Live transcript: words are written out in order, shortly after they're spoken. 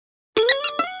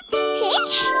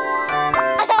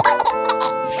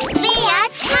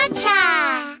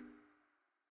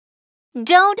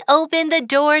Don't open the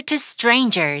door to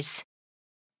strangers.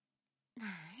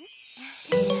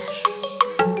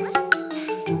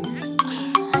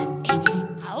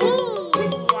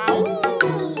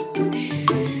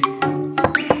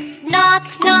 Knock,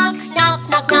 knock, knock,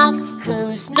 knock, knock.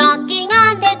 Who's knocking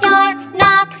on the door?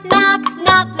 Knock, knock,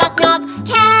 knock, knock, knock.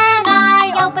 Can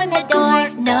I open the door?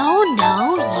 No,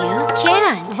 you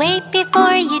can't. Wait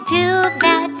before you do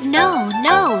that. No,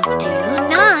 do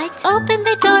not. Open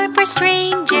the door for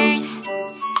strangers.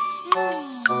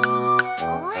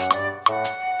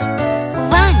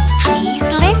 1, please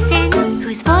listen.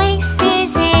 Whose voice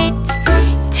is it?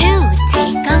 2,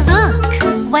 take a look.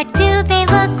 What do they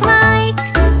look like?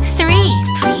 3,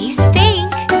 please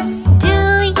think. Do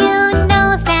you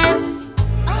know them?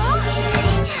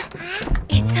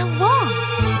 It's a wolf.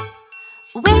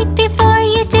 Wait before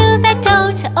you do that.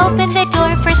 Don't open the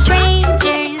door for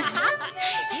strangers.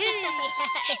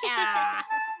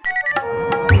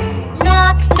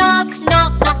 Knock, knock,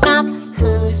 knock, knock, knock.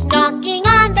 Who's knocking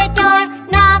on the door?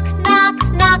 Knock, knock,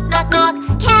 knock, knock, knock.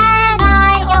 Can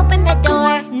I open the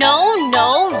door? No,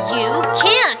 you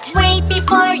can't. Wait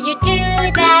before you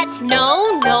do that.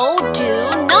 No, do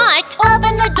not.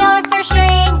 Open the door for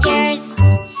strangers.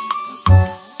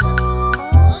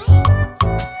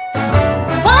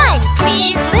 1,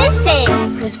 please listen.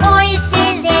 Whose voice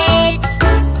is it?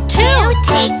 2,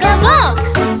 take a look.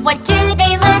 What do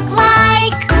they look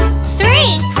like?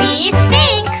 3, please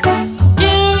think.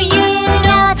 Do you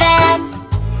know them?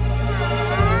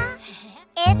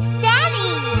 It's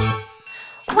Daddy.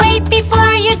 Wait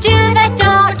before you do that.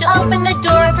 Don't open the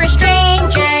door for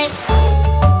strangers.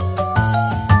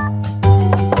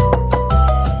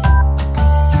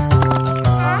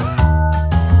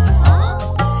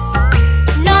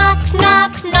 Knock,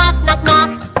 knock, knock, knock,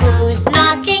 knock. Who's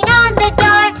knocking on the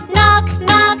door? Knock,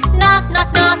 knock, knock,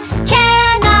 knock, knock.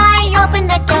 Can I open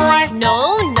the door?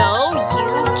 No, you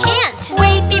can't.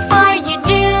 Wait before you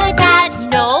do that.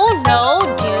 No,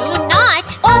 do not.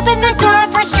 Open the door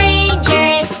for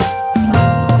strangers.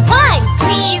 1,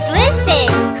 please listen.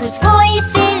 Whose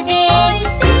voice is it?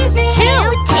 2,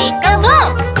 take a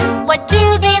look. What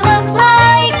do they look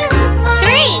like?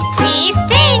 3, please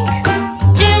think.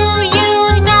 Do you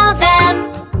know them?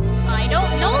 I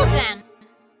don't know them.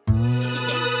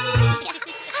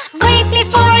 Wait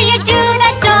before you do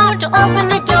that. Don't open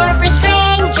the door for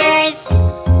strangers.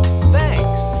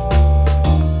 Thanks.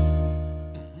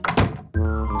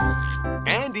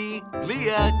 Andy,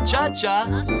 Leah, Cha-Cha,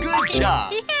 good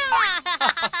job.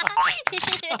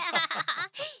 Yeah.